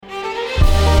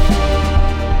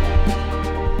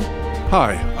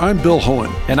Hi, I'm Bill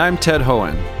Hohen. And I'm Ted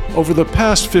Hohen. Over the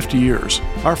past 50 years,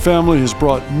 our family has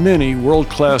brought many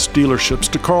world-class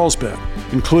dealerships to Carlsbad,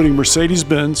 including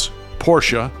Mercedes-Benz,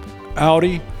 Porsche,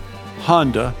 Audi,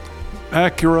 Honda,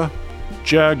 Acura,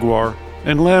 Jaguar,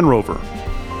 and Land Rover.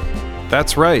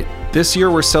 That's right. This year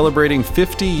we're celebrating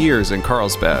 50 years in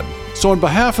Carlsbad. So on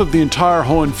behalf of the entire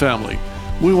Hohen family,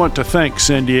 we want to thank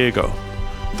San Diego.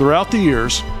 Throughout the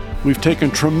years, we've taken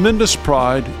tremendous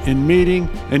pride in meeting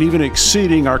and even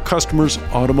exceeding our customers'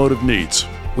 automotive needs.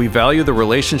 We value the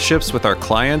relationships with our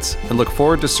clients and look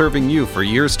forward to serving you for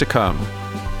years to come.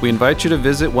 We invite you to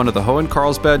visit one of the Hohen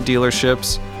Carlsbad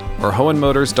dealerships or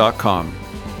hohenmotors.com.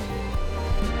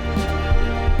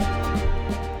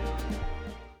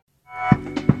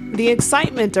 The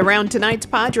excitement around tonight's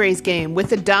Padres game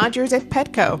with the Dodgers at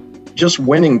Petco. Just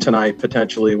winning tonight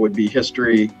potentially would be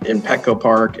history in Petco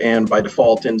Park and by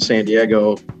default in San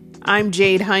Diego. I'm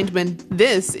Jade Hindman.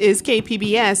 This is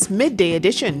KPBS Midday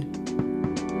Edition.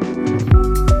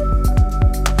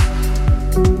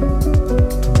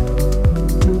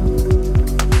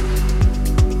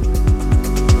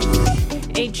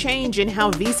 A change in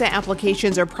how visa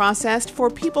applications are processed for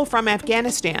people from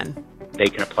Afghanistan. They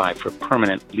can apply for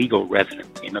permanent legal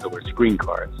residency, in other words, green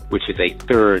cards, which is a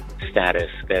third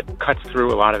status that cuts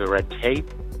through a lot of the red tape.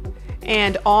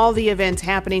 And all the events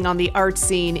happening on the art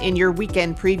scene in your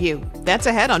weekend preview. That's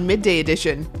ahead on Midday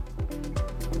Edition.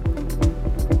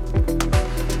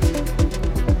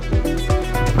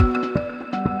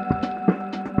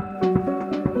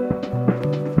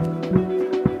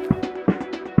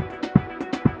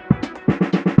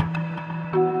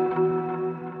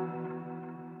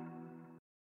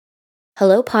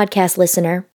 Hello, podcast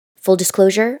listener. Full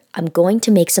disclosure, I'm going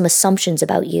to make some assumptions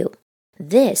about you.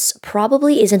 This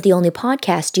probably isn't the only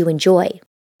podcast you enjoy.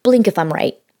 Blink if I'm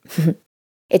right.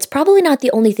 It's probably not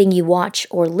the only thing you watch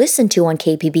or listen to on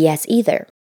KPBS either.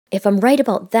 If I'm right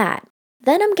about that,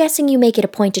 then I'm guessing you make it a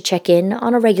point to check in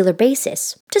on a regular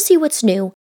basis to see what's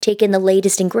new, take in the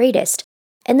latest and greatest,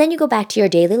 and then you go back to your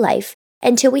daily life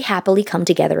until we happily come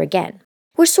together again.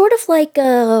 We're sort of like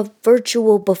a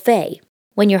virtual buffet.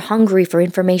 When you're hungry for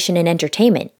information and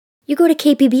entertainment, you go to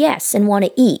KPBS and want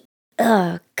to eat,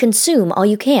 consume all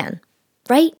you can,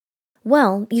 right?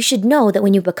 Well, you should know that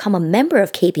when you become a member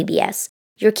of KPBS,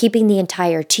 you're keeping the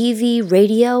entire TV,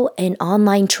 radio, and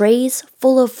online trays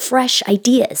full of fresh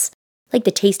ideas, like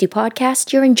the tasty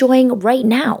podcast you're enjoying right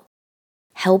now.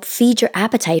 Help feed your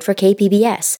appetite for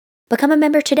KPBS. Become a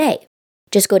member today.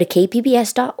 Just go to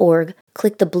kpbs.org,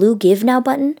 click the blue Give Now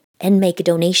button, and make a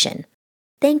donation.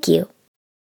 Thank you.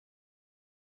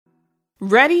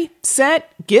 Ready,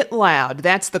 set, get loud.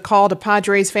 That's the call to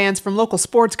Padres fans from local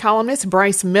sports columnist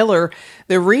Bryce Miller.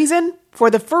 The reason?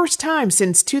 For the first time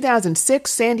since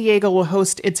 2006, San Diego will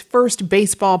host its first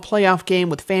baseball playoff game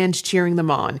with fans cheering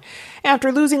them on.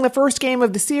 After losing the first game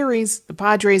of the series, the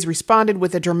Padres responded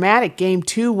with a dramatic Game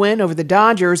 2 win over the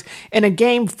Dodgers in a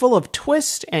game full of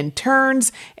twists and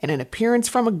turns and an appearance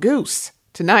from a goose.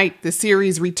 Tonight, the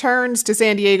series returns to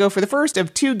San Diego for the first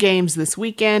of 2 games this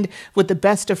weekend, with the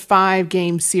best-of-5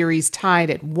 game series tied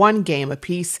at 1 game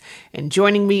apiece. And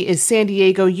joining me is San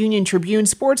Diego Union Tribune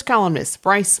sports columnist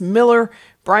Bryce Miller.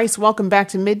 Bryce, welcome back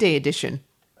to Midday Edition.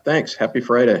 Thanks. Happy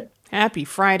Friday. Happy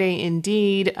Friday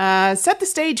indeed. Set the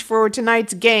stage for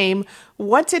tonight's game.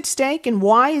 What's at stake and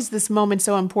why is this moment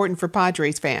so important for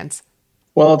Padres fans?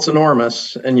 Well, it's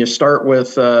enormous, and you start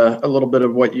with a little bit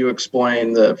of what you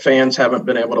explained. The fans haven't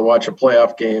been able to watch a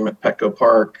playoff game at Petco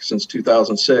Park since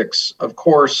 2006. Of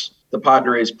course, the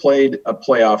Padres played a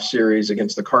playoff series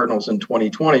against the Cardinals in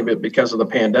 2020, but because of the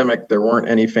pandemic, there weren't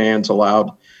any fans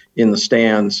allowed in the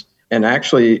stands. And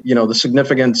actually, the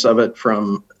significance of it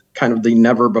from kind of the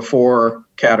never before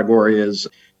category is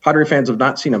Padre fans have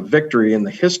not seen a victory in the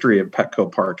history of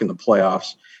Petco Park in the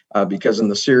playoffs. Because in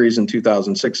the series in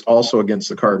 2006, also against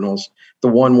the Cardinals, the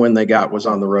one win they got was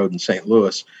on the road in St.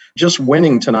 Louis. Just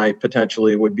winning tonight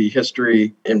potentially would be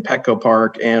history in Petco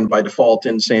Park and by default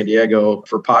in San Diego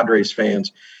for Padres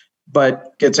fans,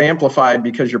 but gets amplified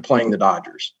because you're playing the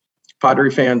Dodgers. Padre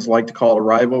fans like to call it a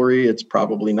rivalry. It's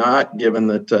probably not, given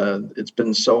that it's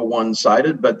been so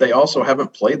one-sided, but they also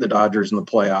haven't played the Dodgers in the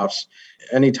playoffs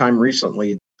anytime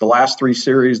recently. The last 3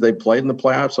 series they played in the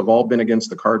playoffs have all been against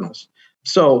the Cardinals.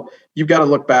 So you've got to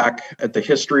look back at the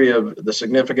history of the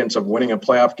significance of winning a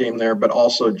playoff game there, but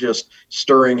also just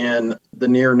stirring in the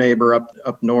near neighbor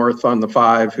up north on the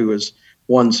 5 who has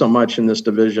won so much in this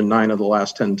division 9 of the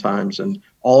last 10 times. And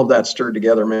all of that stirred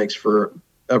together makes for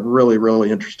a really, really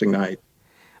interesting night.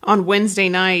 On Wednesday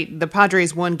night, the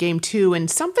Padres won Game 2 in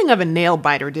something of a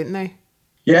nail-biter, didn't they?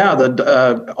 Yeah,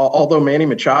 although Manny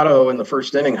Machado in the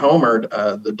first inning homered,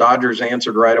 the Dodgers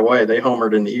answered right away. They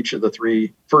homered in each of the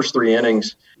first three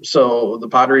innings. So the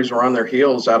Padres were on their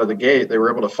heels out of the gate. They were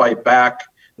able to fight back.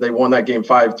 They won that game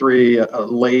 5-3. A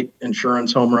late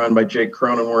insurance home run by Jake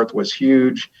Cronenworth was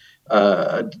huge.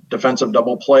 A defensive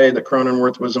double play that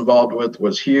Cronenworth was involved with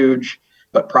was huge,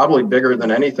 but probably bigger than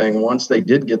anything. Once they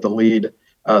did get the lead,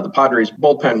 the Padres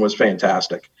bullpen was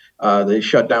fantastic. They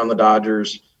shut down the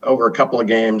Dodgers over a couple of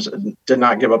games, did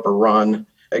not give up a run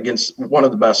against one of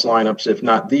the best lineups, if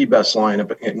not the best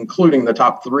lineup, including the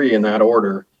top three in that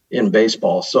order in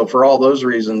baseball. So for all those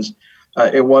reasons,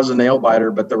 it was a nail biter,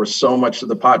 but there was so much that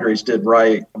the Padres did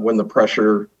right when the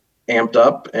pressure amped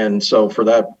up. And so for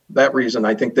that reason,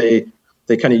 I think they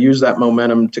kind of used that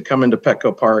momentum to come into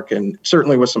Petco Park, and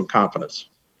certainly with some confidence.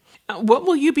 What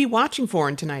will you be watching for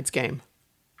in tonight's game?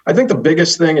 I think the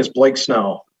biggest thing is Blake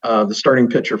Snell, the starting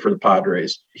pitcher for the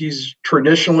Padres. He's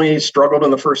traditionally struggled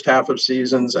in the first half of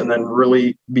seasons and then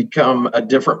really become a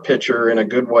different pitcher in a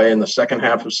good way in the second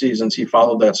half of seasons. He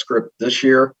followed that script this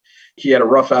year. He had a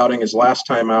rough outing his last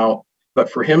time out,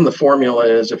 but for him, the formula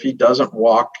is if he doesn't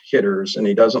walk hitters and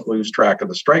he doesn't lose track of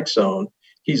the strike zone,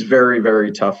 he's very,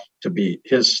 very tough to beat.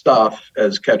 His stuff,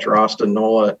 as catcher Austin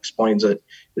Nola explains it,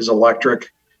 is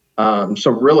electric.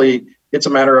 So really, it's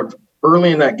a matter of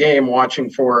early in that game watching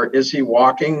for, is he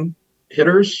walking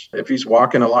hitters? If he's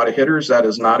walking a lot of hitters, that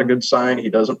is not a good sign. He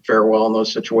doesn't fare well in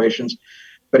those situations.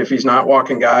 But if he's not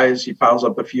walking guys, he piles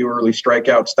up a few early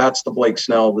strikeouts. That's the Blake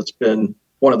Snell that's been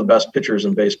one of the best pitchers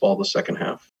in baseball the second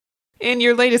half. In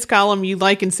your latest column, you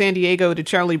liken San Diego to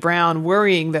Charlie Brown,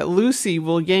 worrying that Lucy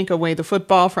will yank away the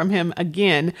football from him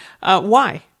again.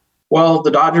 Why? Well, the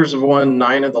Dodgers have won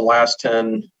 9 of the last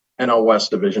 10 NL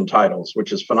West division titles,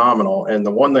 which is phenomenal. And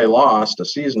the one they lost a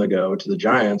season ago to the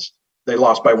Giants, they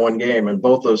lost by 1 game, and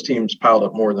both those teams piled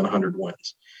up more than 100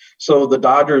 wins. So the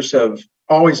Dodgers have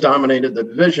always dominated the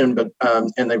division, but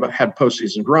and they've had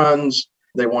postseason runs.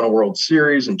 They won a World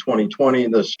Series in 2020,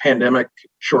 this pandemic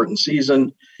shortened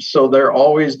season. So they're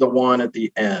always the one at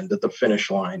the end, at the finish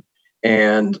line.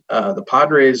 And the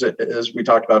Padres, as we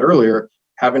talked about earlier,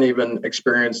 haven't even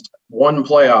experienced one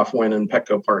playoff win in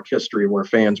Petco Park history where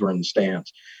fans were in the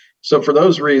stands. So for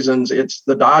those reasons, it's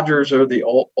the Dodgers are the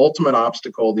ultimate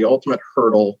obstacle, the ultimate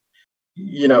hurdle.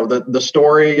 You know, the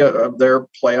story of their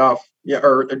playoff,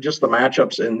 or just the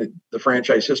matchups in the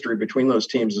franchise history between those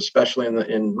teams, especially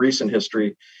in recent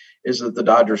history, is that the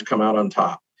Dodgers come out on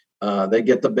top. They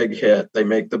get the big hit. They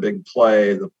make the big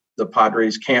play. The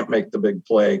Padres can't make the big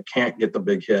play, can't get the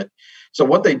big hit. So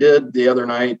what they did the other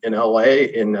night in LA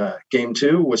in game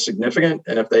 2 was significant.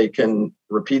 And if they can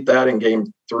repeat that in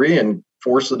game 3 and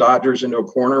force the Dodgers into a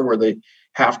corner where they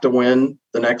have to win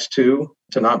the next 2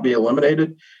 to not be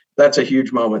eliminated, that's a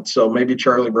huge moment. So maybe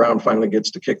Charlie Brown finally gets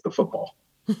to kick the football.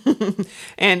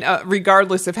 And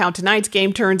regardless of how tonight's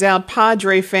game turns out,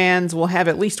 Padre fans will have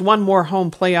at least one more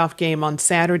home playoff game on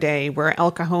Saturday where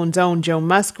El Cajon's own Joe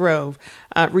Musgrove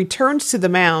returns to the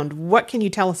mound. What can you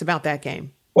tell us about that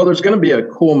game? Well, there's going to be a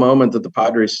cool moment that the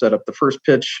Padres set up. The first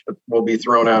pitch will be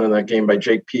thrown out in that game by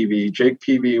Jake Peavy. Jake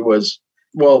Peavy was,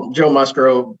 Joe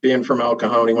Musgrove, being from El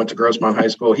Cajon, he went to Grossmont High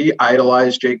School. He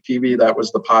idolized Jake Peavy. That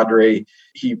was the Padre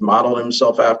he modeled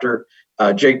himself after.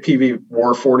 Jake Peavy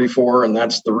wore 44, and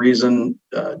that's the reason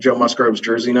Joe Musgrove's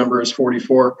jersey number is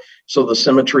 44. So the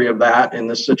symmetry of that in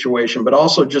this situation, but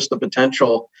also just the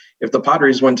potential. If the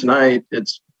Padres win tonight,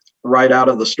 it's right out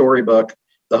of the storybook.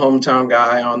 The hometown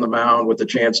guy on the mound with the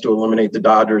chance to eliminate the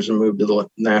Dodgers and move to the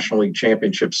National League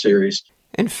Championship Series.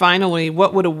 And finally,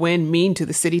 what would a win mean to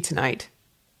the city tonight?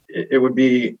 It would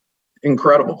be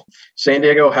incredible. San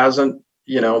Diego hasn't,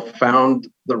 found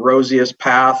the rosiest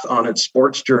path on its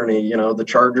sports journey. The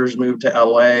Chargers moved to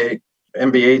LA,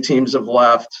 NBA teams have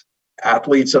left,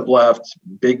 athletes have left,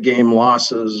 big game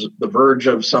losses, the verge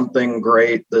of something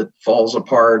great that falls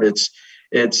apart.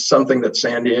 It's something that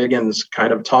San Diegans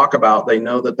kind of talk about. They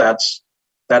know that that's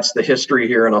the history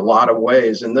here in a lot of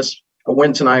ways. And a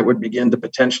win tonight would begin to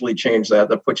potentially change that.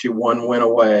 That puts you one win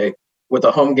away with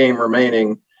a home game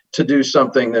remaining to do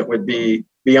something that would be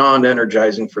beyond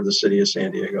energizing for the city of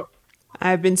San Diego.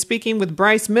 I've been speaking with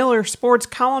Bryce Miller, sports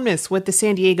columnist with the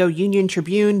San Diego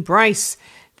Union-Tribune. Bryce,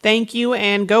 thank you,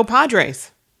 and go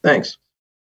Padres. Thanks.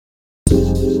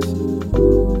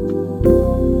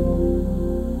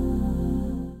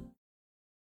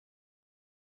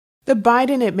 The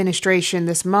Biden administration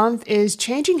this month is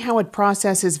changing how it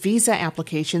processes visa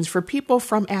applications for people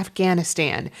from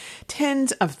Afghanistan.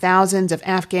 Tens of thousands of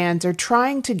Afghans are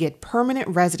trying to get permanent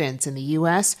residence in the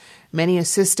U.S. Many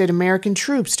assisted American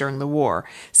troops during the war.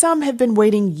 Some have been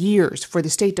waiting years for the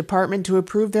State Department to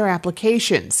approve their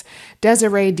applications.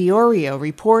 Desiree Diorio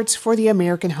reports for the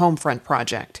American Homefront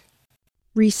Project.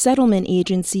 Resettlement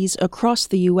agencies across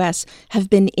the U.S. have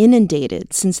been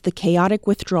inundated since the chaotic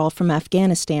withdrawal from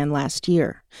Afghanistan last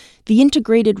year. The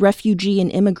Integrated Refugee and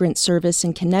Immigrant Service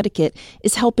in Connecticut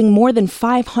is helping more than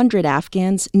 500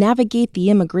 Afghans navigate the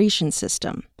immigration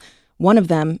system. One of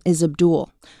them is Abdul.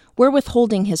 We're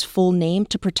withholding his full name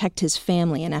to protect his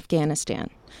family in Afghanistan.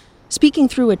 Speaking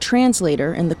through a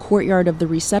translator in the courtyard of the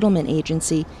resettlement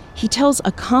agency, he tells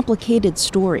a complicated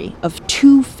story of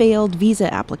 2 failed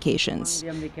visa applications.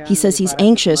 He says he's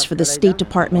anxious for the State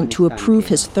Department to approve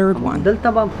his 3rd one.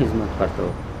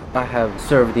 I have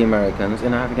served the Americans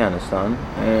in Afghanistan,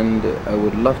 and I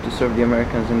would love to serve the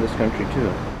Americans in this country too.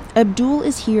 Abdul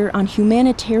is here on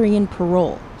humanitarian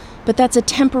parole, but that's a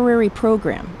temporary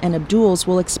program, and Abdul's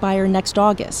will expire next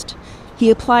August. He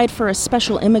applied for a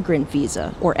special immigrant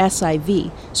visa, or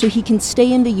SIV, so he can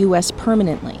stay in the U.S.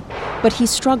 permanently. But he's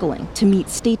struggling to meet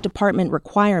State Department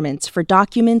requirements for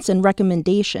documents and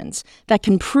recommendations that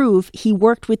can prove he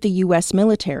worked with the U.S.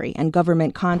 military and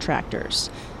government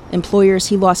contractors, employers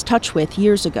he lost touch with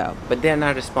years ago. But they're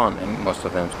not responding, most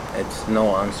of them. It's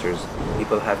no answers.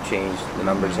 People have changed, the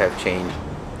numbers have changed.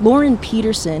 Lauren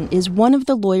Peterson is one of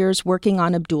the lawyers working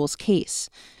on Abdul's case.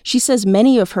 She says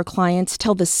many of her clients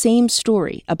tell the same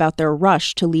story about their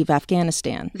rush to leave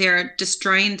Afghanistan. They're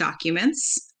destroying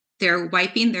documents. They're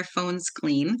wiping their phones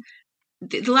clean.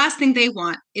 The last thing they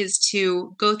want is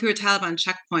to go through a Taliban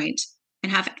checkpoint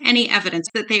and have any evidence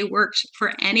that they worked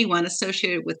for anyone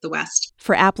associated with the West.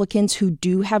 For applicants who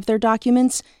do have their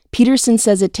documents, Peterson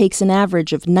says it takes an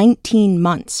average of 19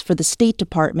 months for the State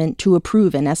Department to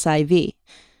approve an SIV.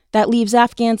 That leaves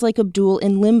Afghans like Abdul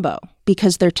in limbo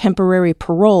because their temporary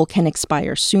parole can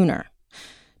expire sooner.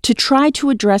 To try to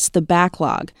address the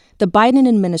backlog, the Biden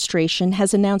administration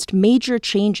has announced major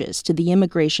changes to the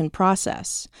immigration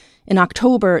process. In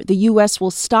October, the U.S. will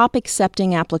stop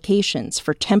accepting applications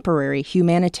for temporary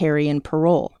humanitarian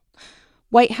parole.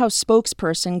 White House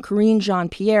spokesperson Karine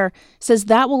Jean-Pierre says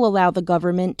that will allow the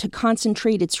government to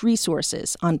concentrate its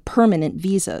resources on permanent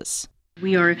visas.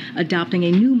 We are adopting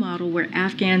a new model where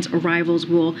Afghans arrivals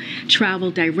will travel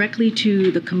directly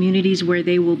to the communities where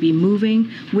they will be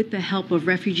moving with the help of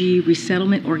refugee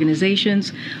resettlement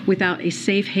organizations without a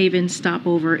safe haven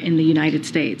stopover in the United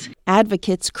States.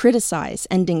 Advocates criticize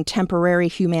ending temporary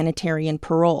humanitarian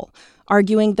parole,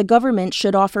 arguing the government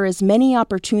should offer as many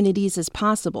opportunities as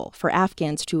possible for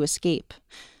Afghans to escape.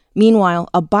 Meanwhile,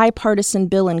 a bipartisan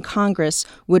bill in Congress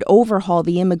would overhaul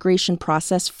the immigration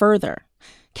process further.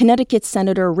 Connecticut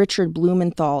Senator Richard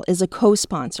Blumenthal is a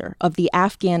co-sponsor of the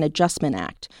Afghan Adjustment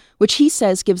Act, which he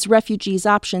says gives refugees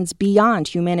options beyond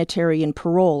humanitarian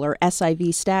parole or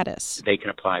SIV status. They can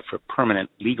apply for permanent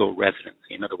legal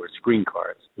residency, in other words, green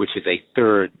cards, which is a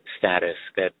 3rd status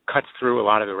that cuts through a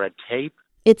lot of the red tape.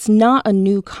 It's not a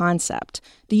new concept.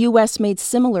 The U.S. made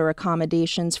similar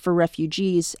accommodations for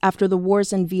refugees after the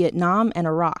wars in Vietnam and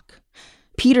Iraq.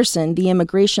 Peterson, the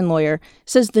immigration lawyer,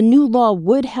 says the new law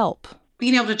would help.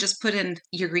 Being able to just put in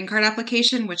your green card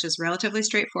application, which is relatively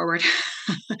straightforward,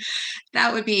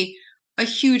 that would be a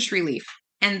huge relief.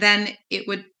 And then it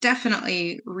would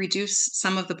definitely reduce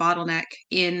some of the bottleneck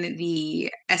in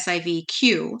the SIV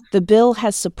queue. The bill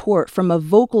has support from a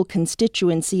vocal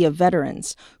constituency of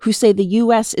veterans who say the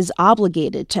U.S. is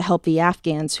obligated to help the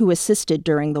Afghans who assisted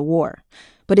during the war.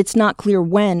 But it's not clear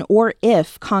when or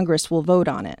if Congress will vote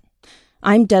on it.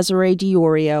 I'm Desiree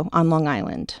Diorio on Long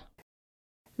Island.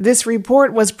 This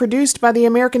report was produced by the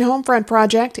American Homefront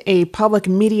Project, a public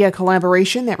media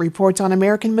collaboration that reports on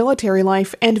American military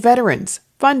life and veterans.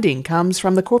 Funding comes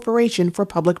from the Corporation for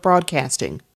Public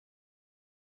Broadcasting.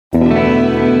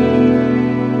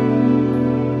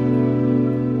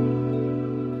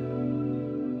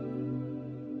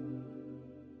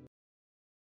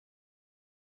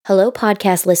 Hello,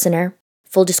 podcast listener.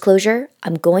 Full disclosure,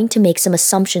 I'm going to make some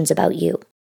assumptions about you.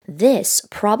 This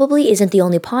probably isn't the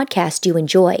only podcast you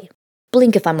enjoy.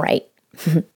 Blink if I'm right.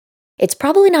 It's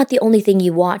probably not the only thing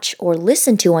you watch or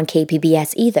listen to on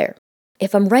KPBS either.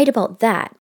 If I'm right about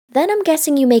that, then I'm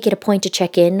guessing you make it a point to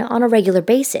check in on a regular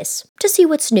basis to see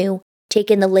what's new, take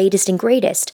in the latest and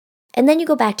greatest, and then you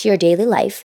go back to your daily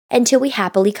life until we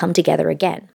happily come together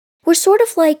again. We're sort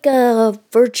of like a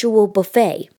virtual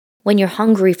buffet. When you're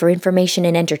hungry for information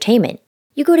and entertainment,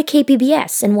 you go to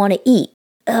KPBS and want to eat.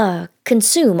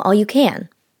 Consume all you can,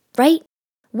 right?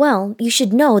 Well, you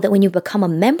should know that when you become a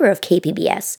member of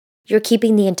KPBS, you're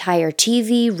keeping the entire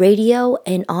TV, radio,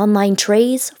 and online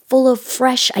trays full of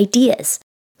fresh ideas.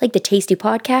 like the tasty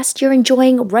podcast you're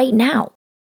enjoying right now.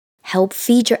 Help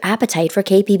feed your appetite for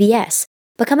KPBS.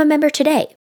 Become a member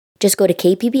today. Just go to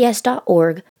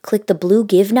kpbs.org, click the blue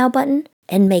Give Now button,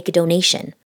 and make a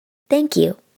donation. Thank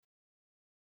you.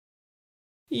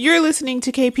 You're listening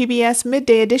to KPBS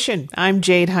Midday Edition. I'm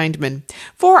Jade Hindman.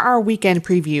 For our weekend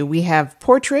preview, we have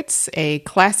Portraits, a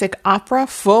classic opera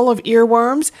full of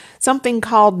earworms, something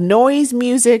called Noise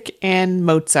Music, and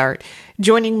Mozart.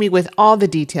 Joining me with all the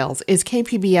details is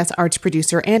KPBS arts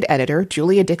producer and editor,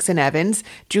 Julia Dixon Evans.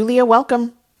 Julia,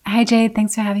 welcome. Hi, Jade.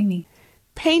 Thanks for having me.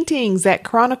 Paintings that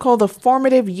chronicle the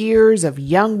formative years of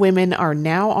young women are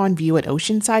now on view at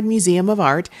Oceanside Museum of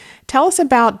Art. Tell us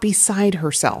about Beside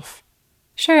Herself.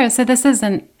 Sure. So this is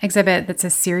an exhibit that's a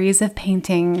series of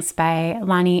paintings by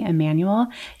Lani Emanuel.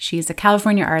 She's a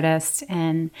California artist,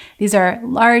 and these are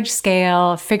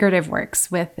large-scale figurative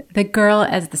works with the girl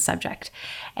as the subject.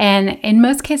 And in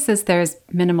most cases, there's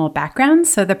minimal background,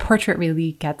 so the portrait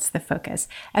really gets the focus.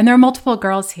 And there are multiple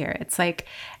girls here. It's like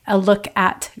a look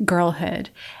at girlhood.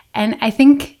 And I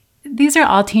think these are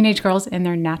all teenage girls in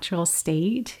their natural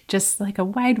state, just like a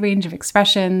wide range of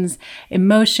expressions,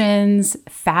 emotions,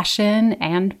 fashion,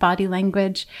 and body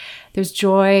language. There's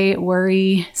joy,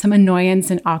 worry, some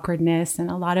annoyance and awkwardness, and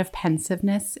a lot of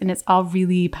pensiveness, and it's all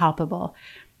really palpable.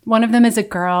 One of them is a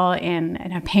girl in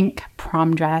a pink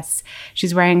prom dress.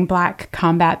 She's wearing black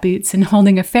combat boots and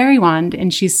holding a fairy wand,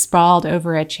 and she's sprawled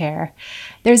over a chair.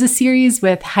 There's a series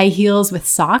with high heels with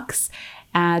socks.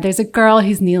 There's a girl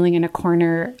who's kneeling in a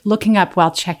corner, looking up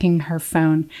while checking her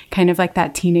phone, kind of like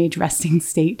that teenage resting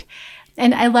state.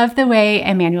 And I love the way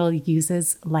Emanuel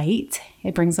uses light.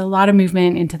 It brings a lot of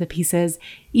movement into the pieces,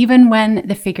 even when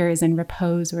the figure is in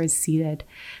repose or is seated.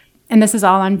 And this is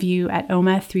all on view at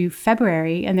OMA through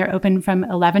February, and they're open from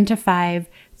 11 to 5,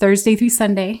 Thursday through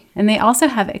Sunday. And they also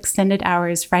have extended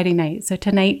hours Friday night. So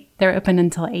tonight, they're open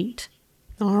until 8.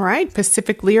 All right.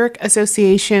 Pacific Lyric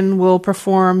Association will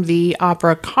perform the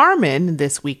opera Carmen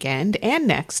this weekend and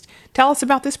next. Tell us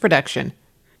about this production.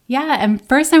 Yeah, and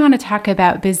first I want to talk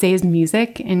about Bizet's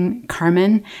music in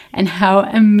Carmen and how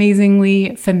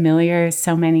amazingly familiar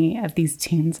so many of these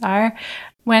tunes are.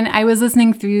 When I was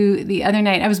listening through the other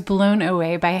night, I was blown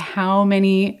away by how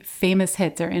many famous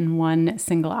hits are in one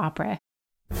single opera.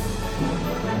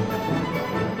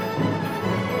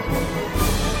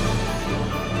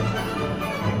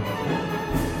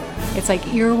 It's like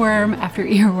earworm after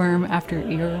earworm after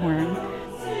earworm.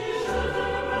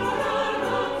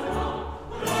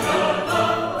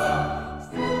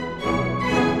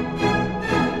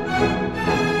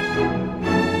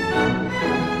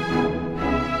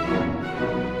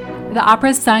 The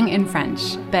opera's sung in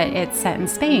French, but it's set in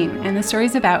Spain, and the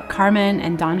story's about Carmen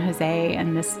and Don Jose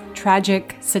and this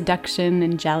tragic seduction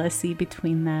and jealousy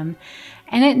between them.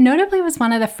 And it notably was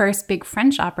one of the first big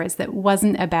French operas that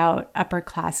wasn't about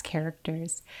upper-class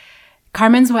characters.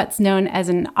 Carmen's what's known as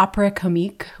an opera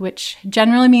comique, which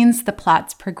generally means the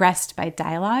plot's progressed by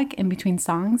dialogue in between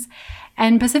songs.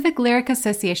 And Pacific Lyric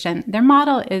Association, their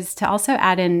model is to also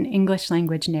add in English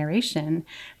language narration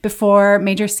before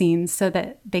major scenes so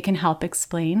that they can help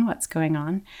explain what's going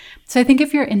on. So I think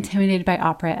if you're intimidated by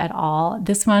opera at all,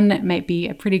 this one might be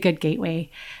a pretty good gateway.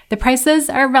 The prices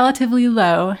are relatively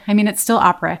low. I mean, it's still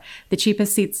opera. The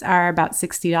cheapest seats are about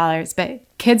 $60,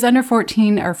 but kids under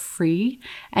 14 are free,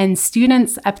 and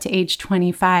students up to age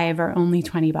 25 are only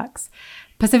 $20.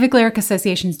 Pacific Lyric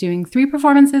Association is doing 3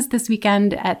 performances this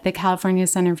weekend at the California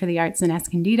Center for the Arts in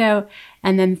Escondido,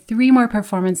 and then 3 more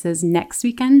performances next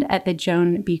weekend at the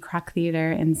Joan B. Kroc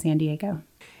Theater in San Diego.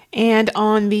 And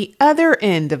on the other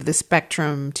end of the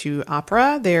spectrum to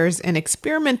opera, there's an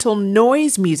experimental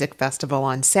noise music festival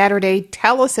on Saturday.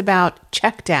 Tell us about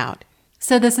Checked Out.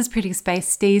 So this is produced by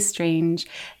Stay Strange.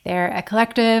 They're a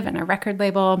collective and a record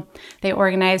label. They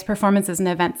organize performances and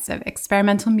events of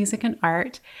experimental music and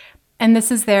art. And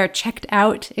this is their Checked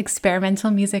Out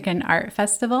Experimental Music and Art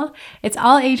Festival. It's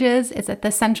all ages. It's at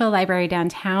the Central Library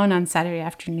downtown on Saturday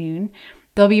afternoon.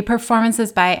 There'll be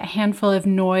performances by a handful of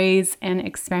noise and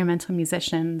experimental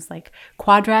musicians like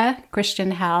Quadra,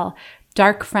 Christian Hell,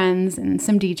 Dark Friends, and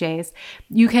some DJs.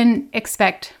 You can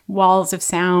expect walls of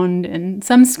sound and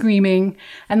some screaming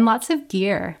and lots of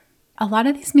gear. A lot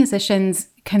of these musicians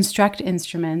construct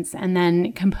instruments and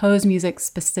then compose music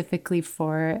specifically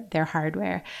for their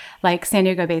hardware, like San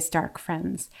Diego-based Dark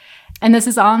Friends. And this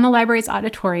is all in the library's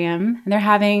auditorium. They're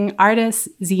having artists,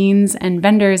 zines, and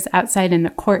vendors outside in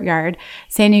the courtyard.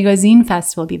 San Diego Zine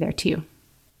Fest will be there too.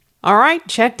 All right,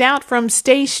 Checked Out from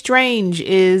Stay Strange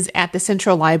is at the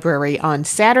Central Library on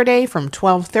Saturday from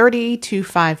 12:30 to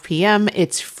 5 p.m.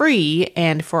 It's free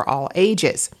and for all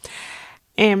ages.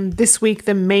 And this week,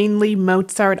 the Mainly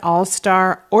Mozart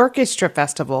All-Star Orchestra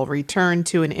Festival returned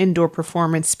to an indoor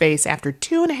performance space after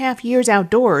 2.5 years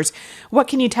outdoors. What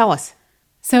can you tell us?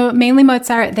 So Mainly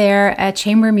Mozart, they're a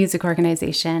chamber music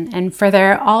organization, and for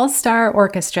their all-star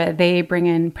orchestra, they bring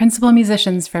in principal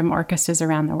musicians from orchestras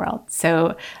around the world.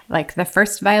 So like the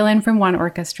first violin from one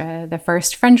orchestra, the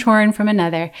first French horn from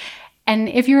another. And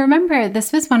if you remember,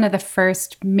 this was one of the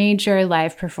first major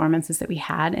live performances that we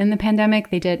had in the pandemic.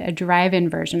 They did a drive-in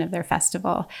version of their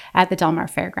festival at the Del Mar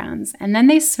Fairgrounds. And then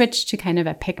they switched to kind of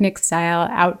a picnic-style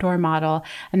outdoor model,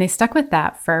 and they stuck with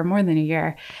that for more than a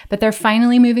year. But they're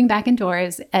finally moving back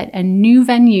indoors at a new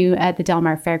venue at the Del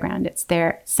Mar Fairground. It's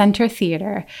their Center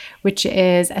Theater, which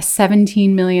is a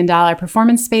 $17 million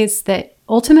performance space that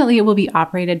ultimately it will be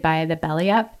operated by the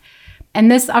Belly Up. And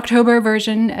this October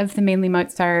version of the Mainly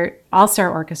Mozart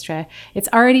All-Star Orchestra, it's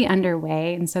already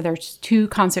underway, and so there's 2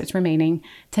 concerts remaining,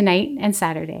 tonight and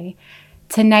Saturday.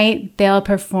 Tonight, they'll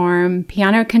perform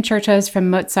piano concertos from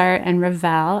Mozart and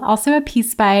Ravel, also a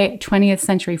piece by 20th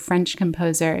century French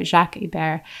composer Jacques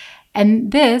Ibert.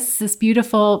 And this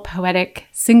beautiful, poetic,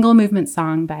 single-movement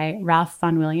song by Ralph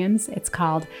Vaughan Williams, it's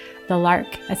called The Lark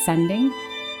Ascending.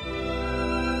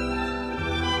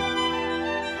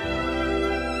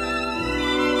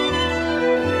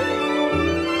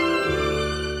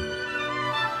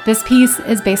 This piece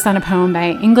is based on a poem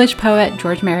by English poet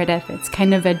George Meredith. It's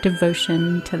kind of a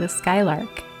devotion to the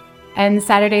skylark. And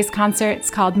Saturday's concert is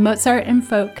called Mozart and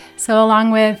Folk. So along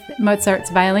with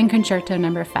Mozart's Violin Concerto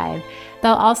No. 5,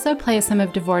 they'll also play some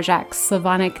of Dvorak's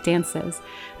Slavonic dances.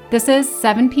 This is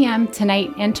 7 p.m. tonight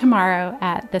and tomorrow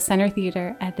at the Center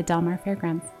Theater at the Del Mar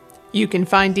Fairgrounds. You can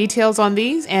find details on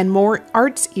these and more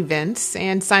arts events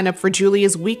and sign up for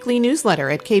Julia's weekly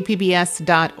newsletter at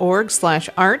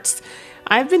kpbs.org/arts.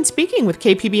 I've been speaking with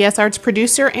KPBS Arts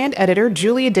producer and editor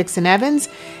Julia Dixon Evans.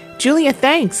 Julia,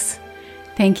 thanks.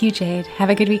 Thank you, Jade. Have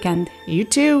a good weekend. You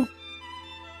too.